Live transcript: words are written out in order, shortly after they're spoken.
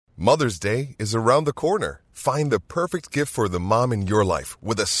Mother's Day is around the corner. Find the perfect gift for the mom in your life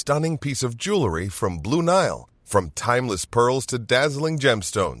with a stunning piece of jewelry from Blue Nile. From timeless pearls to dazzling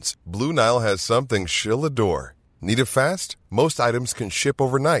gemstones, Blue Nile has something she'll adore. Need it fast? Most items can ship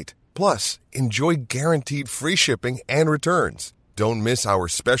overnight. Plus, enjoy guaranteed free shipping and returns. Don't miss our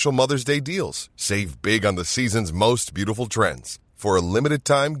special Mother's Day deals. Save big on the season's most beautiful trends. For a limited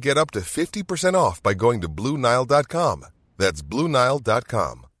time, get up to 50% off by going to BlueNile.com. That's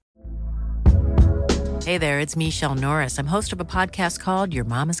BlueNile.com. Hey there, it's Michelle Norris. I'm host of a podcast called Your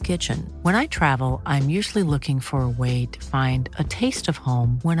Mama's Kitchen. When I travel, I'm usually looking for a way to find a taste of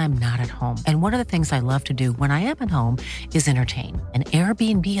home when I'm not at home. And one of the things I love to do when I am at home is entertain. And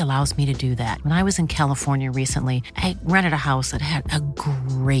Airbnb allows me to do that. When I was in California recently, I rented a house that had a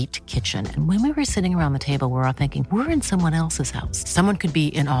great kitchen. And when we were sitting around the table, we were all thinking, we're in someone else's house. Someone could be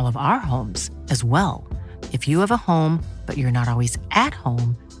in all of our homes as well. If you have a home, but you're not always at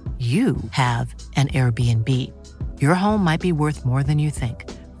home, you have an Airbnb. Your home might be worth more than you think.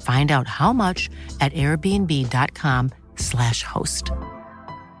 Find out how much at airbnb.com/host.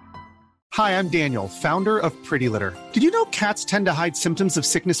 Hi, I'm Daniel, founder of Pretty Litter. Did you know cats tend to hide symptoms of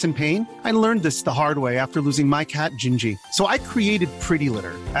sickness and pain? I learned this the hard way after losing my cat, Gingy. So I created Pretty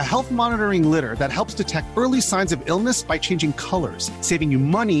Litter, a health monitoring litter that helps detect early signs of illness by changing colors, saving you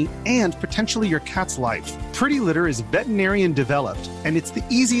money and potentially your cat's life. Pretty Litter is veterinarian developed, and it's the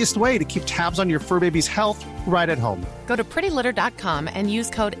easiest way to keep tabs on your fur baby's health right at home. Go to prettylitter.com and use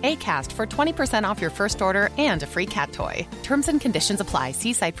code ACAST for 20% off your first order and a free cat toy. Terms and conditions apply.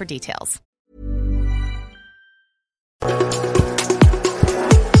 See site for details.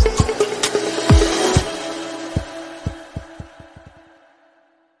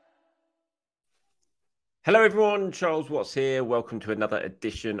 Hello everyone, Charles Watts here. Welcome to another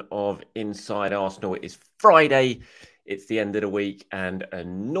edition of Inside Arsenal. It is Friday, it's the end of the week, and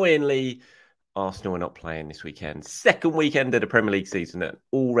annoyingly, Arsenal are not playing this weekend. Second weekend of the Premier League season, and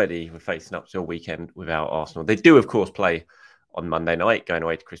already we're facing up to a weekend without Arsenal. They do, of course, play on Monday night, going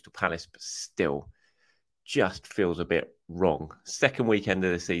away to Crystal Palace, but still just feels a bit wrong. Second weekend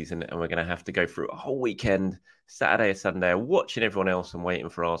of the season, and we're going to have to go through a whole weekend, Saturday or Sunday, watching everyone else and waiting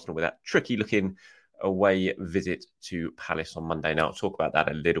for Arsenal with that tricky-looking away visit to Palace on Monday. Now, I'll talk about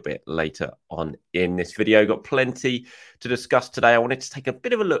that a little bit later on in this video. Got plenty to discuss today. I wanted to take a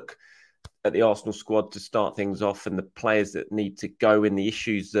bit of a look at the Arsenal squad to start things off and the players that need to go and the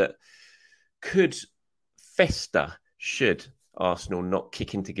issues that could fester should Arsenal not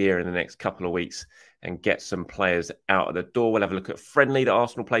kick into gear in the next couple of weeks and get some players out of the door. We'll have a look at friendly that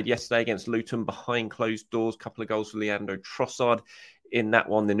Arsenal played yesterday against Luton behind closed doors. Couple of goals for Leandro Trossard in that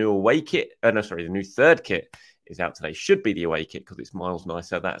one. The new away kit, the new third kit is out today. Should be the away kit because it's miles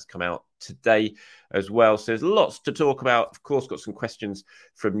nicer. That's come out today as well. So there's lots to talk about. Of course, got some questions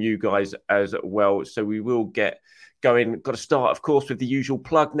from you guys as well. So we will get going. Got to start, of course, with the usual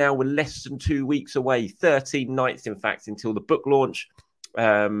plug now. We're less than 2 weeks away, 13 nights, in fact, until the book launch.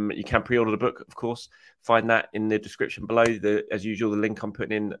 You can pre-order the book, of course. Find that in the description below. As usual, the link I'm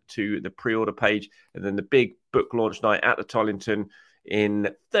putting in to the pre-order page. And then the big book launch night at the Tollington in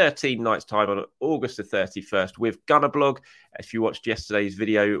 13 nights' time on August the 31st with Gunner Blog. If you watched yesterday's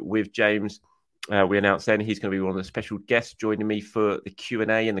video with James, we announced then he's going to be one of the special guests joining me for the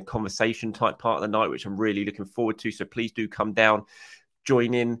Q&A and the conversation type part of the night, which I'm really looking forward to. So please do come down,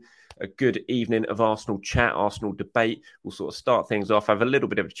 join in a good evening of Arsenal chat, Arsenal debate. We'll sort of start things off, have a little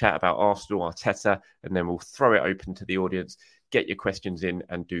bit of a chat about Arsenal, Arteta, and then we'll throw it open to the audience. Get your questions in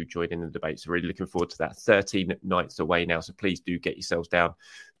and do join in the debate. So really looking forward to that. 13 nights away now. So please do get yourselves down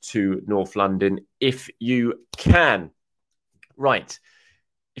to North London if you can. Right.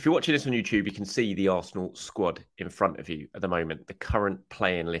 If you're watching this on YouTube, you can see the Arsenal squad in front of you at the moment. The current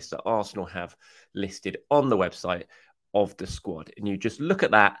playing list that Arsenal have listed on the website of the squad. And you just look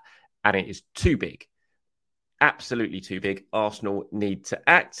at that and it is too big. Absolutely too big. Arsenal need to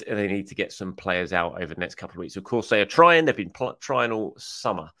act and they need to get some players out over the next couple of weeks. Of course, they are trying. They've been trying all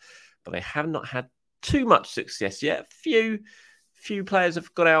summer, but they have not had too much success yet. Few players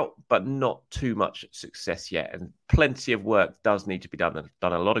have got out, but not too much success yet. And plenty of work does need to be done. They've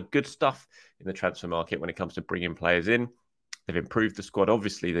done a lot of good stuff in the transfer market when it comes to bringing players in. They've improved the squad.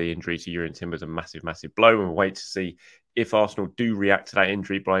 Obviously, the injury to Jurgen Timber is a massive, massive blow. And we'll wait to see if Arsenal do react to that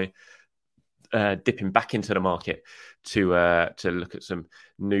injury by dipping back into the market to look at some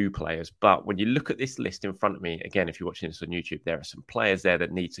new players. But when you look at this list in front of me, again, if you're watching this on YouTube, there are some players there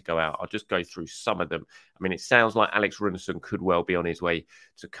that need to go out. I'll just go through some of them. I mean, it sounds like Alex Runarsson could well be on his way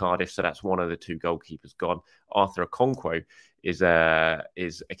to Cardiff, so that's one of the two goalkeepers gone. Arthur Okonkwo is a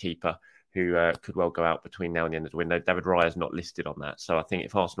keeper who could well go out between now and the end of the window. David Raya's not listed on that. So I think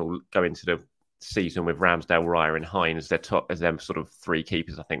if Arsenal go into the season with Ramsdale, Raya and Hines as their sort of three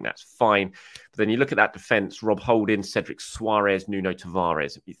keepers, I think that's fine. But then you look at that defence, Rob Holding, Cedric Suarez, Nuno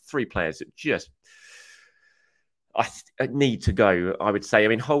Tavares, three players that just need to go, I would say. I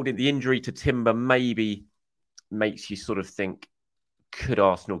mean, Holding, the injury to Timber maybe makes you sort of think, could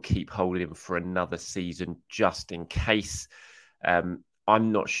Arsenal keep Holding him for another season just in case?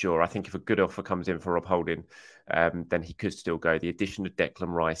 I'm not sure. I think if a good offer comes in for Rob Holding, then he could still go. The addition of Declan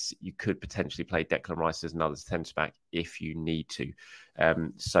Rice, you could potentially play Declan Rice as another centre-back if you need to.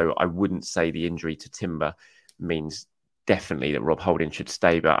 So I wouldn't say the injury to Timber means definitely that Rob Holding should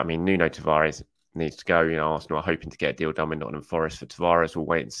stay. But I mean, Nuno Tavares needs to go. Arsenal are hoping to get a deal done with Nottingham Forest for Tavares. We'll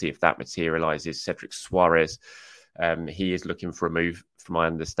wait and see if that materialises. Cedric Suarez, he is looking for a move, from my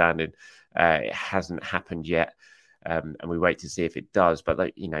understanding. It hasn't happened yet. And we wait to see if it does.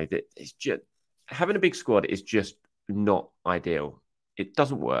 But, it's just having a big squad is just not ideal. It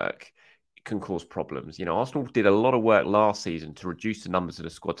doesn't work. It can cause problems. Arsenal did a lot of work last season to reduce the numbers of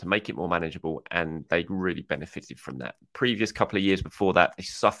the squad, to make it more manageable, and they really benefited from that. Previous couple of years before that, they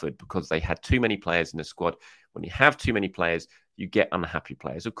suffered because they had too many players in the squad. When you have too many players, you get unhappy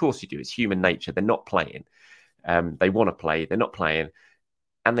players. Of course you do. It's human nature. They're not playing. They want to play. They're not playing.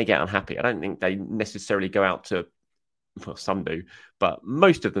 And they get unhappy. I don't think they necessarily go out to... Well, some do, but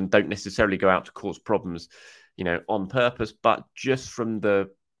most of them don't necessarily go out to cause problems, on purpose. But just from the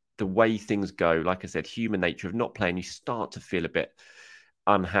way things go, like I said, human nature of not playing, you start to feel a bit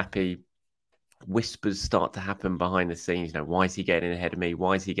unhappy. Whispers start to happen behind the scenes. Why is he getting ahead of me?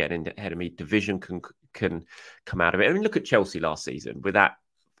 Why is he getting ahead of me? Division can come out of it. I mean, look at Chelsea last season with that,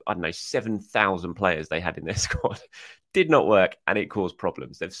 7,000 players they had in their squad. Did not work, and it caused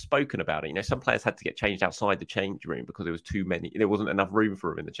problems. They've spoken about it. Some players had to get changed outside the change room because there was too many. There wasn't enough room for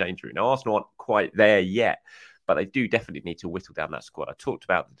them in the change room. Now, Arsenal aren't quite there yet, but they do definitely need to whittle down that squad. I talked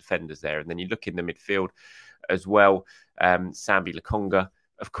about the defenders there, and then you look in the midfield as well. Sambi Lokonga,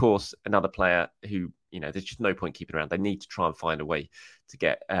 of course, another player who, there's just no point keeping around. They need to try and find a way to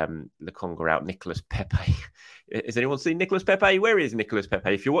get Lokonga out. Nicolas Pepe. Has anyone seen Nicolas Pepe? Where is Nicolas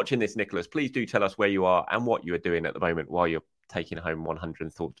Pepe? If you're watching this, Nicolas, please do tell us where you are and what you are doing at the moment while you're taking home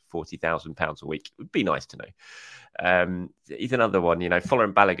 £140,000 a week. It would be nice to know. He's another one,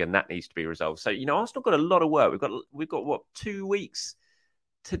 following Balogun, that needs to be resolved. So, Arsenal got a lot of work. We've got what, 2 weeks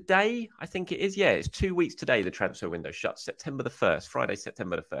today? I think it is. Yeah, it's 2 weeks today. The transfer window shuts September the 1st, Friday,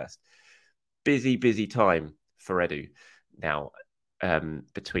 September the 1st. Busy time for Edu now,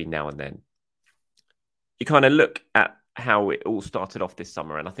 between now and then. You kind of look at how it all started off this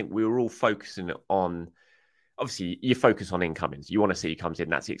summer, and I think we were all focusing on, obviously, you focus on incomings. You want to see who comes in.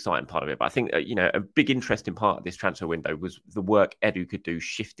 That's the exciting part of it. But I think, a big interesting part of this transfer window was the work Edu could do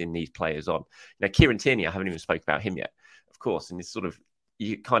shifting these players on. Kieran Tierney, I haven't even spoke about him yet, of course, and it's sort of,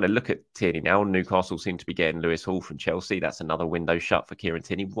 you kind of look at Tierney now. Newcastle seem to be getting Lewis Hall from Chelsea. That's another window shut for Kieran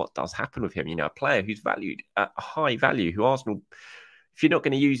Tierney. What does happen with him? A player who's valued at a high value, who Arsenal, if you're not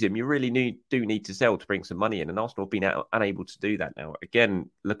going to use him, you really do need to sell to bring some money in. And Arsenal have been unable to do that now. Again,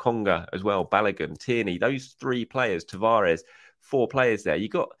 Lokonga as well, Balogun, Tierney, those three players, Tavares, 4 players there. You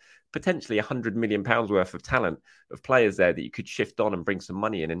got potentially £100 million worth of talent of players there that you could shift on and bring some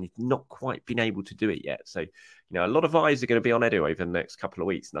money in, and you've not quite been able to do it yet. So, a lot of eyes are going to be on Edu over the next couple of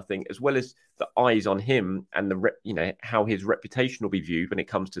weeks. And I think, as well as the eyes on him and how his reputation will be viewed when it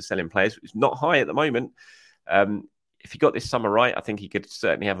comes to selling players, it's not high at the moment. If he got this summer right, I think he could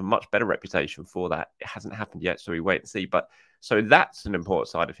certainly have a much better reputation for that. It hasn't happened yet, so we wait and see. But so that's an important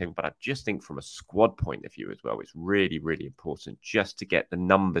side of him. But I just think from a squad point of view as well, it's really, really important just to get the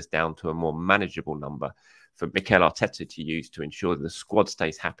numbers down to a more manageable number for Mikel Arteta to use to ensure that the squad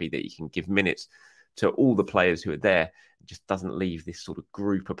stays happy, that he can give minutes to all the players who are there. It just doesn't leave this sort of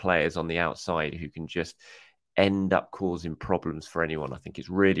group of players on the outside who can just end up causing problems for anyone. I think it's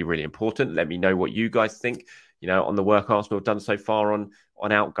really, really important. Let me know what you guys think, on the work Arsenal have done so far on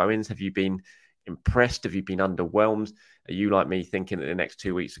outgoings. Have you been impressed? Have you been underwhelmed? Are you like me thinking that the next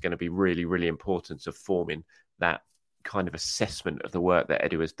 2 weeks are going to be really, really important to forming that kind of assessment of the work that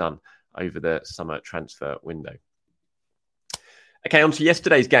Edu has done over the summer transfer window? Okay, on to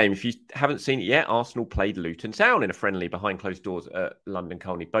yesterday's game. If you haven't seen it yet, Arsenal played Luton Town in a friendly behind closed doors at London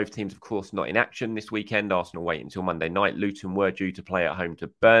Colney. Both teams, of course, not in action this weekend. Arsenal wait until Monday night. Luton were due to play at home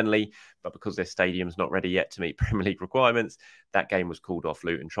to Burnley, but because their stadium's not ready yet to meet Premier League requirements, that game was called off.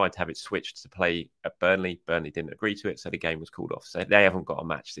 Luton tried to have it switched to play at Burnley. Burnley didn't agree to it, so the game was called off. So they haven't got a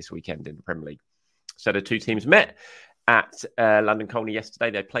match this weekend in the Premier League. So the two teams met at London Colney yesterday.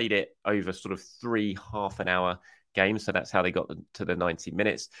 They played it over sort of 3 half-an-hour games, so that's how they got to the 90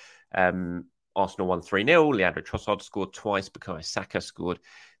 minutes. Arsenal won 3-0. Leandro Trossard scored twice. Bukayo Saka scored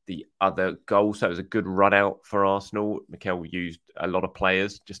the other goal. So it was a good run out for Arsenal. Mikel used a lot of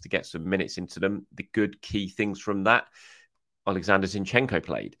players just to get some minutes into them. The good key things from that, Alexander Zinchenko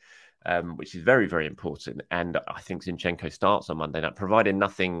played, which is very, very important. And I think Zinchenko starts on Monday night, provided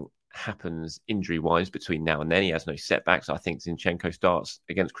nothing happens injury-wise between now and then. He has no setbacks. I think Zinchenko starts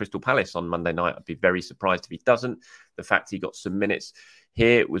against Crystal Palace on Monday night. I'd be very surprised if he doesn't. The fact he got some minutes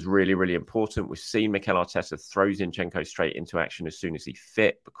here was really, really important. We've seen Mikel Arteta throw Zinchenko straight into action as soon as he's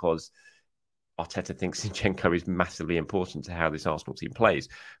fit, because Arteta thinks Zinchenko is massively important to how this Arsenal team plays.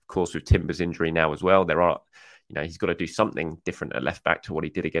 Of course, with Timber's injury now as well, he's got to do something different at left back to what he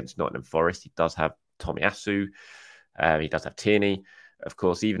did against Nottingham Forest. He does have Tomiyasu. He does have Tierney. Of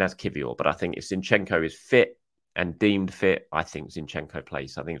course, even as Kivior. But I think if Zinchenko is fit and deemed fit, I think Zinchenko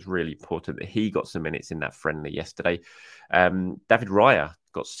plays. I think it's really important that he got some minutes in that friendly yesterday. David Raya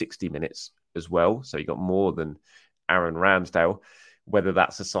got 60 minutes as well. So he got more than Aaron Ramsdale. Whether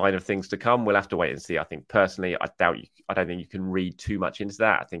that's a sign of things to come, we'll have to wait and see. I think personally, I don't think you can read too much into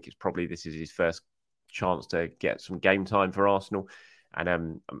that. I think this is his first chance to get some game time for Arsenal.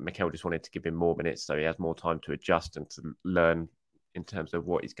 And Mikel just wanted to give him more minutes so he has more time to adjust and to learn in terms of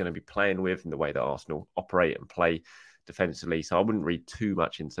what he's going to be playing with and the way that Arsenal operate and play defensively. So I wouldn't read too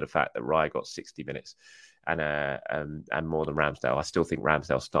much into the fact that Raya got 60 minutes and more than Ramsdale. I still think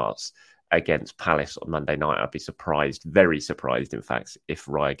Ramsdale starts against Palace on Monday night. I'd be surprised, very surprised, in fact, if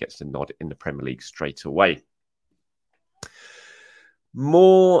Raya gets a nod in the Premier League straight away.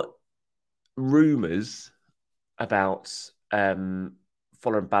 More rumours about following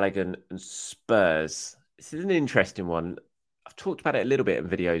Balogun and Spurs. This is an interesting one. I've talked about it a little bit in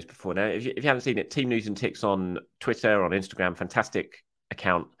videos before now. If you haven't seen it, Team News and Ticks on Twitter, on Instagram, fantastic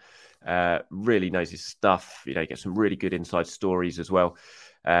account. Really knows his stuff. Gets some really good inside stories as well.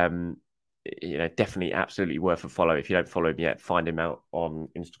 Definitely absolutely worth a follow. If you don't follow him yet, find him out on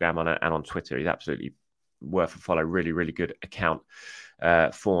Instagram and on Twitter. He's absolutely worth a follow. Really, really good account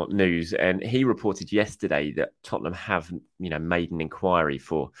for news. And he reported yesterday that Tottenham have, made an inquiry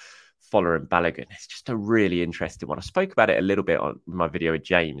for following Balogun. It's just a really interesting one. I spoke about it a little bit on my video with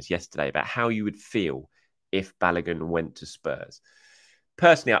James yesterday about how you would feel if Balogun went to Spurs.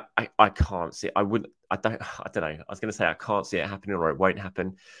 Personally, I can't see it. I don't know. I was going to say I can't see it happening or it won't happen.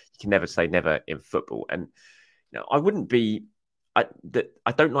 You can never say never in football. And I wouldn't be. I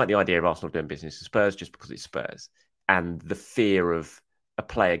don't like the idea of Arsenal doing business with Spurs just because it's Spurs, and the fear of a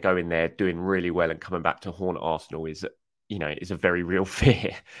player going there doing really well and coming back to haunt Arsenal is a very real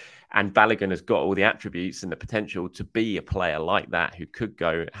fear. And Balogun has got all the attributes and the potential to be a player like that who could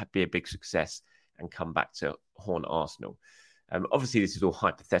go, be a big success and come back to haunt Arsenal. Obviously, this is all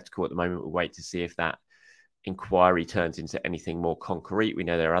hypothetical at the moment. We'll wait to see if that inquiry turns into anything more concrete. We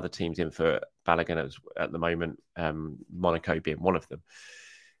know there are other teams in for Balogun at the moment, Monaco being one of them.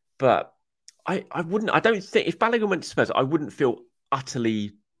 But I don't think if Balogun went to Spurs, I wouldn't feel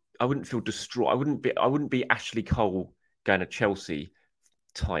distraught. I wouldn't be Ashley Cole going to Chelsea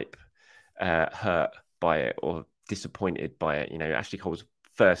type hurt by it or disappointed by it. Ashley Cole's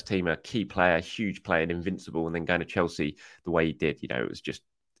first teamer, key player, huge player, and invincible, and then going to Chelsea the way he did,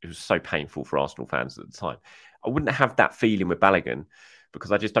 it was so painful for Arsenal fans at the time. I wouldn't have that feeling with Balogun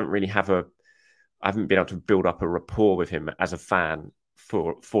because I just don't really I haven't been able to build up a rapport with him as a fan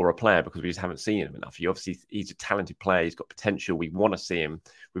for a player because we just haven't seen him enough. He's a talented player. He's got potential. We want to see him.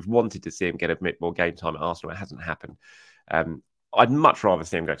 We've wanted to see him get a bit more game time at Arsenal. It hasn't happened. I'd much rather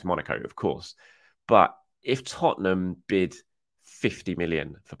see him go to Monaco, of course. But if Tottenham bid 50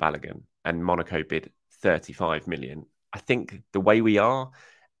 million for Balogun and Monaco bid 35 million, I think the way we are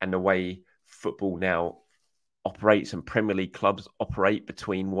and the way football now operates and Premier League clubs operate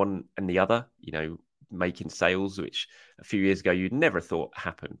between one and the other, making sales, which a few years ago you'd never thought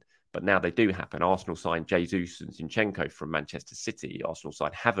happened. But now they do happen. Arsenal signed Jesus and Zinchenko from Manchester City. Arsenal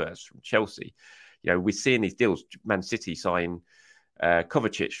signed Havertz from Chelsea. We're seeing these deals. Man City sign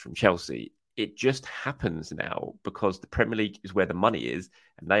Kovacic from Chelsea. It just happens now because the Premier League is where the money is,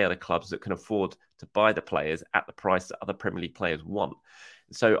 and they are the clubs that can afford to buy the players at the price that other Premier League players want.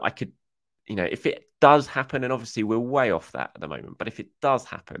 So I could, if it does happen, and obviously we're way off that at the moment, but if it does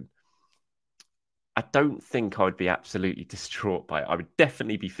happen, I don't think I would be absolutely distraught by it. I would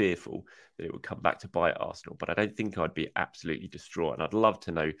definitely be fearful that it would come back to bite Arsenal, but I don't think I'd be absolutely distraught. And I'd love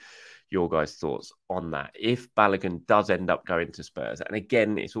to know your guys' thoughts on that. If Balogun does end up going to Spurs, and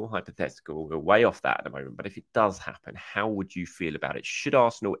again, it's all hypothetical, we're way off that at the moment, but if it does happen, how would you feel about it? Should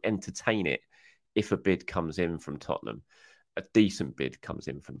Arsenal entertain it if a bid comes in from Tottenham? a decent bid comes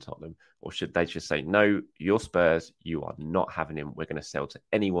in from Tottenham? Or should they just say, no, you're Spurs, you are not having him. We're going to sell to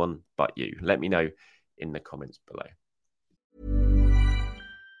anyone but you. Let me know in the comments below.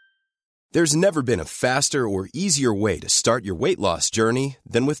 There's never been a faster or easier way to start your weight loss journey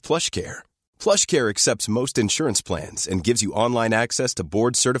than with PlushCare. PlushCare accepts most insurance plans and gives you online access to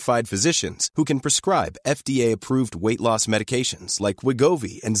board-certified physicians who can prescribe FDA-approved weight loss medications like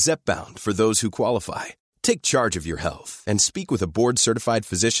Wegovy and Zepbound for those who qualify. Take charge of your health and speak with a board-certified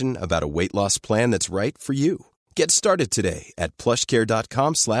physician about a weight loss plan that's right for you. Get started today at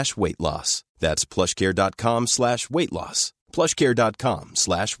plushcare.com/weight-loss. That's plushcare.com/weight-loss.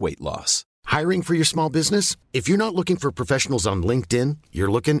 plushcare.com/weight-loss. Hiring for your small business? If you're not looking for professionals on LinkedIn, you're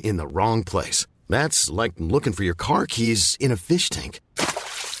looking in the wrong place. That's like looking for your car keys in a fish tank.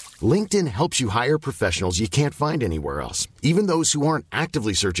 LinkedIn helps you hire professionals you can't find anywhere else, even those who aren't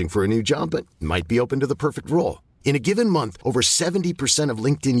actively searching for a new job but might be open to the perfect role. In a given month, over 70% of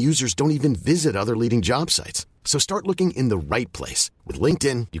LinkedIn users don't even visit other leading job sites. So start looking in the right place. With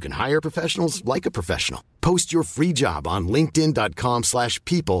LinkedIn, you can hire professionals like a professional. Post your free job on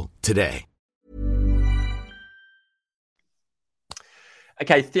linkedin.com/people today.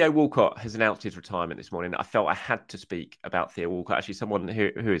 Okay, Theo Walcott has announced his retirement this morning. I felt I had to speak about Theo Walcott. Actually, someone,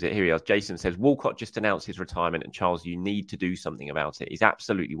 who is it? Here he is. Jason says, Walcott just announced his retirement, and Charles, you need to do something about it. He's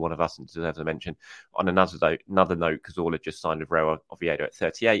absolutely one of us and deserves a mention. On another note, Cazorla just signed with Real Oviedo at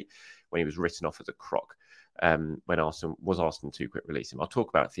 38 when he was written off as a crock when Arsenal was asking to quit release him. I'll talk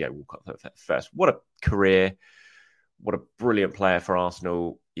about Theo Walcott first. What a career. What a brilliant player for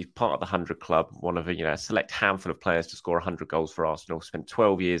Arsenal. He's part of the 100 club, one of a select handful of players to score 100 goals for Arsenal. Spent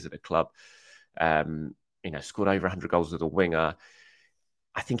 12 years at the club, scored over 100 goals as a winger.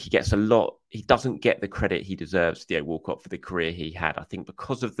 I think he gets a lot. He doesn't get the credit he deserves, Theo Walcott, for the career he had. I think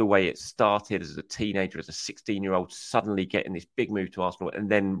because of the way it started as a teenager, as a 16-year-old, suddenly getting this big move to Arsenal and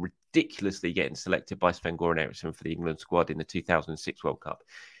then ridiculously getting selected by Sven-Göran Eriksson for the England squad in the 2006 World Cup.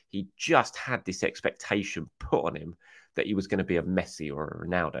 He just had this expectation put on him that he was going to be a Messi or a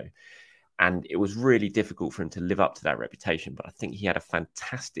Ronaldo. And it was really difficult for him to live up to that reputation. But I think he had a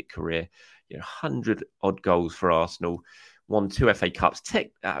fantastic career, 100-odd goals for Arsenal, won 2 FA Cups.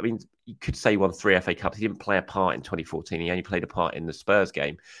 You could say he won 3 FA Cups. He didn't play a part in 2014. He only played a part in the Spurs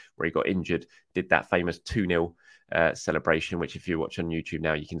game where he got injured, did that famous 2-0 celebration, which if you watch on YouTube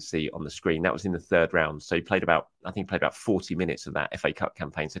now, you can see on the screen. That was in the 3rd round. So he played about 40 minutes of that FA Cup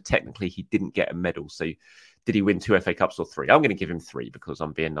campaign. So technically he didn't get a medal. So did he win 2 FA Cups or 3? I'm going to give him 3 because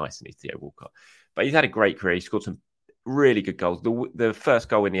I'm being nice and he's Theo Walcott. But he's had a great career. He scored some really good goals. The first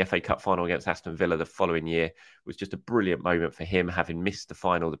goal in the FA Cup final against Aston Villa the following year was just a brilliant moment for him, having missed the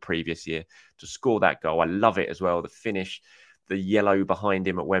final the previous year, to score that goal. I love it as well. The finish, the yellow behind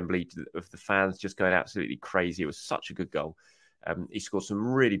him at Wembley of the fans just going absolutely crazy. It was such a good goal. He scored some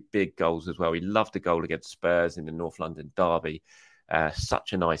really big goals as well. He loved the goal against Spurs in the North London derby.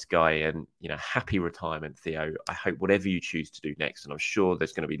 Such a nice guy, and happy retirement, Theo. I hope whatever you choose to do next, and I'm sure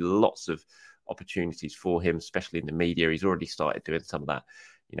there's going to be lots of opportunities for him, especially in the media. He's already started doing some of that.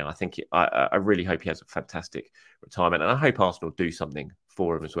 I really hope he has a fantastic retirement, and I hope Arsenal do something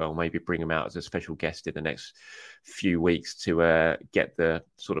for him as well. Maybe bring him out as a special guest in the next few weeks to get the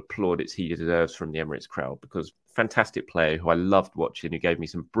sort of plaudits he deserves from the Emirates crowd, because fantastic player who I loved watching, who gave me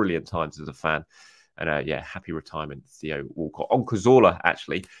some brilliant times as a fan. And happy retirement, Theo Walcott. On Cazorla,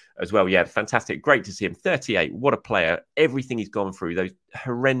 actually, as well. Yeah, fantastic. Great to see him. 38. What a player. Everything he's gone through, those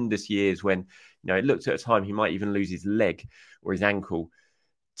horrendous years when, it looked at a time he might even lose his leg or his ankle,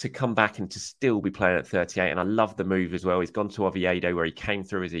 to come back and to still be playing at 38. And I love the move as well. He's gone to Oviedo, where he came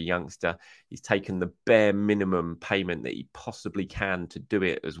through as a youngster. He's taken the bare minimum payment that he possibly can to do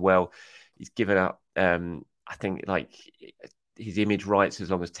it as well. He's given up, I think, his image rights as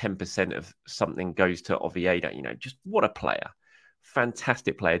long as 10% of something goes to Oviedo. Just what a player.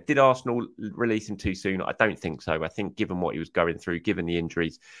 Fantastic player. Did Arsenal release him too soon? I don't think so. I think given what he was going through, given the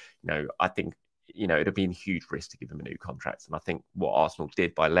injuries, I think, it'd have been a huge risk to give him a new contract. And I think what Arsenal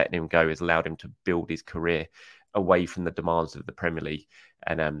did by letting him go has allowed him to build his career away from the demands of the Premier League.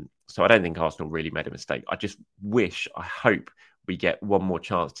 And so I don't think Arsenal really made a mistake. I hope we get one more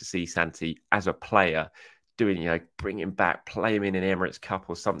chance to see Santi as a player bring him back, play him in an Emirates Cup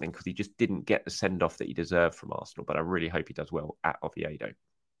or something, because he just didn't get the send-off that he deserved from Arsenal. But I really hope he does well at Oviedo.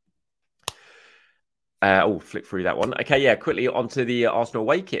 Flick through that one. Okay, yeah, quickly onto the Arsenal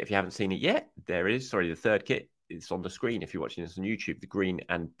away kit. If you haven't seen it yet, there it is. Sorry, the 3rd kit. It's on the screen if you're watching this on YouTube. The green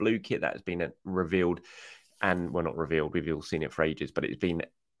and blue kit that has been revealed. And, well, not revealed. We've all seen it for ages, but it's been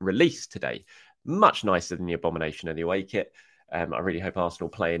released today. Much nicer than the abomination of the away kit. I really hope Arsenal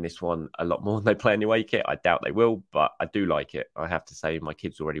play in this one a lot more than they play in the away kit. I doubt they will, but I do like it. I have to say my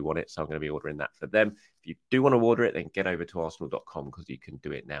kids already want it, so I'm going to be ordering that for them. If you do want to order it, then get over to arsenal.com because you can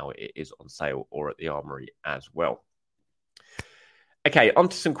do it now. It is on sale or at the Armoury as well. Okay, on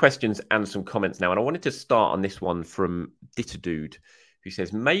to some questions and some comments now. And I wanted to start on this one from Ditterdude, who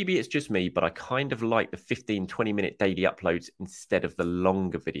says, maybe it's just me, but I kind of like the 15, 20-minute daily uploads instead of the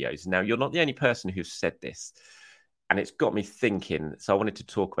longer videos. Now, you're not the only person who's said this, and it's got me thinking. So I wanted to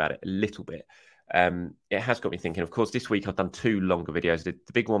talk about it a little bit. It has got me thinking. Of course, this week I've done 2 longer videos. The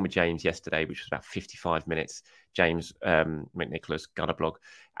big one with James yesterday, which was about 55 minutes. James McNicholas, Gunner Blog.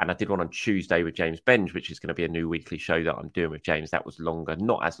 And I did one on Tuesday with James Benge, which is going to be a new weekly show that I'm doing with James. That was longer,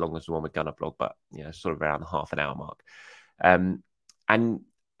 not as long as the one with Gunner Blog, but sort of around the half an hour mark. And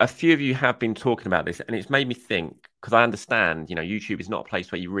a few of you have been talking about this, and it's made me think, because I understand, YouTube is not a place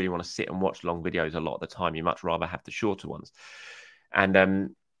where you really want to sit and watch long videos a lot of the time. You much rather have the shorter ones.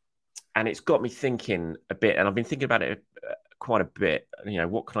 And it's got me thinking a bit, and I've been thinking about it quite a bit.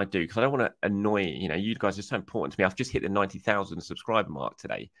 What can I do? Because I don't want to annoy, you guys are so important to me. I've just hit the 90,000 subscriber mark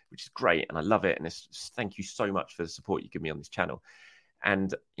today, which is great, and I love it. And thank you so much for the support you give me on this channel.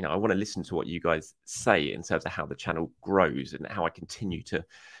 And, I want to listen to what you guys say in terms of how the channel grows and how I continue to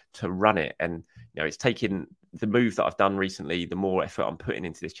run it. And, it's taken the move that I've done recently, the more effort I'm putting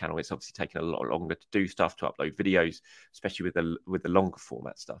into this channel. It's obviously taken a lot longer to do stuff, to upload videos, especially with the longer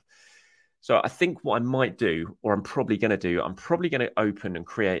format stuff. So I think what I might do, or I'm probably going to open and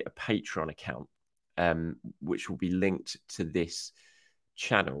create a Patreon account, which will be linked to this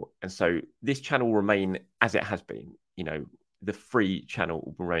channel. And so this channel will remain as it has been, the free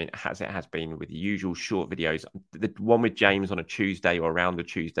channel will remain as it has been with the usual short videos. The one with James on a Tuesday or around the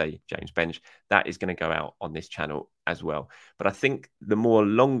Tuesday, James Benge, that is going to go out on this channel as well. But I think the more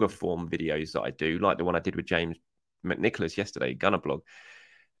longer form videos that I do, like the one I did with James McNicholas yesterday, Gunner Blog,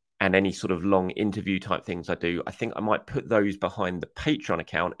 and any sort of long interview type things I do, I think I might put those behind the Patreon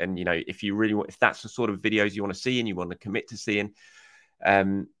account. And, if you really want, if that's the sort of videos you want to see and you want to commit to seeing,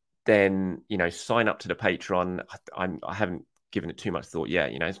 then, sign up to the Patreon. I haven't given it too much thought yet.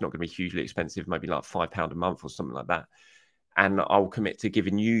 It's not going to be hugely expensive, maybe like £5 a month or something like that. And I'll commit to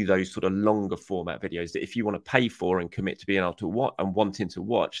giving you those sort of longer format videos that if you want to pay for and commit to being able to watch and wanting to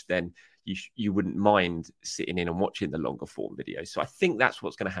watch, then you wouldn't mind sitting in and watching the longer form videos. So I think that's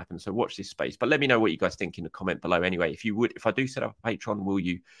what's going to happen. So watch this space. But let me know what you guys think in the comment below. Anyway, if I do set up a Patreon,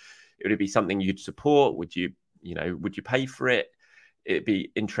 would it be something you'd support? Would you pay for it? It'd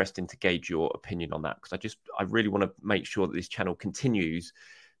be interesting to gauge your opinion on that, because I really want to make sure that this channel continues,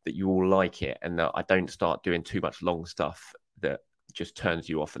 that you all like it, and that I don't start doing too much long stuff that just turns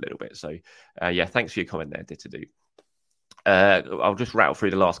you off a little bit. So thanks for your comment there, Ditterdo. I'll just rattle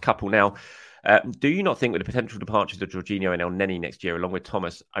through the last couple now. Do you not think with the potential departures of Jorginho and El Neni next year, along with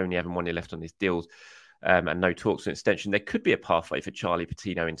Thomas only having 1 year left on his deals, and no talks of extension, there could be a pathway for Charlie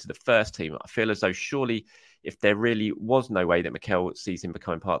Patino into the first team? I feel as though surely if there really was no way that Mikel sees him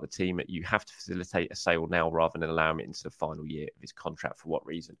becoming part of the team, you have to facilitate a sale now rather than allow him into the final year of his contract. For what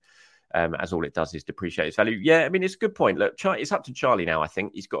reason? As all it does is depreciate his value. Yeah, I mean, it's a good point. Look, it's up to Charlie now. I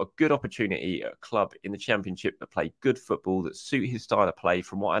think he's got a good opportunity at a club in the Championship that play good football, that suit his style of play.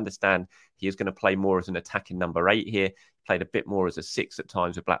 From what I understand, he is going to play more as an attacking number 8 here. Played a bit more as a 6 at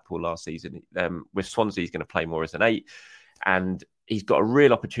times with Blackpool last season. With Swansea, he's going to play more as an 8. And he's got a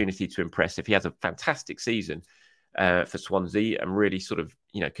real opportunity to impress if he has a fantastic season for Swansea and really sort of,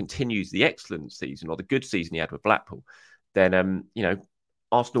 continues the excellent season or the good season he had with Blackpool. Then,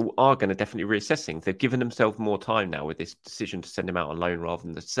 Arsenal are going to definitely reassess things. They've given themselves more time now with this decision to send him out on loan rather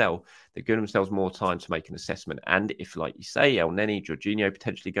than to sell. They've given themselves more time to make an assessment. And if, like you say, El Neni, Jorginho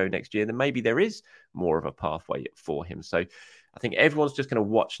potentially go next year, then maybe there is more of a pathway for him. So I think everyone's just going to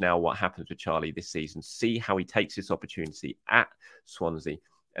watch now what happens with Charlie this season, see how he takes this opportunity at Swansea,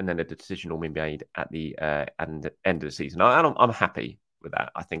 and then a decision will be made at the end of the season. I'm happy with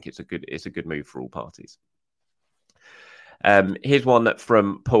that. I think it's a good move for all parties. Here's one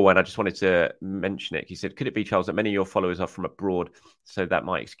from Paul, and I just wanted to mention it. He said, could it be, Charles, that many of your followers are from abroad, so that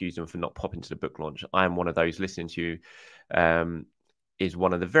might excuse them for not popping to the book launch? I am one of those. Listening to you is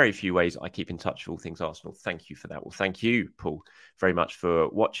one of the very few ways I keep in touch with all things Arsenal. Thank you for that. Well, thank you, Paul, very much for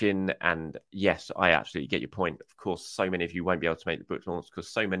watching. And yes, I absolutely get your point. Of course, so many of you won't be able to make the book launch because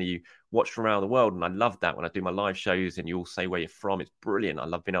so many of you watch from around the world. And I love that when I do my live shows and you all say where you're from. It's brilliant. I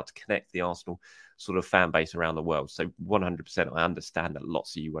love being able to connect the Arsenal sort of fan base around the world. So 100%, I understand that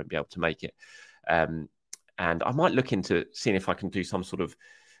lots of you won't be able to make it. And I might look into seeing if I can do some sort of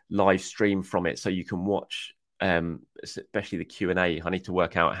live stream from it so you can watch especially the Q&A. I need to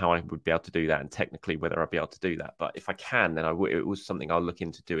work out how I would be able to do that and technically whether I'd be able to do that. But if I can, then it was something I'll look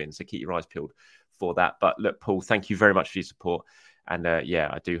into doing. So keep your eyes peeled for that. But look, Paul, thank you very much for your support. And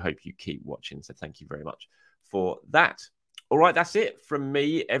I do hope you keep watching. So thank you very much for that. All right, that's it from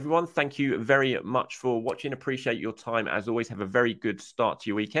me, everyone. Thank you very much for watching. Appreciate your time. As always, have a very good start to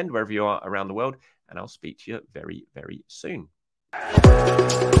your weekend, wherever you are around the world. And I'll speak to you very, very soon.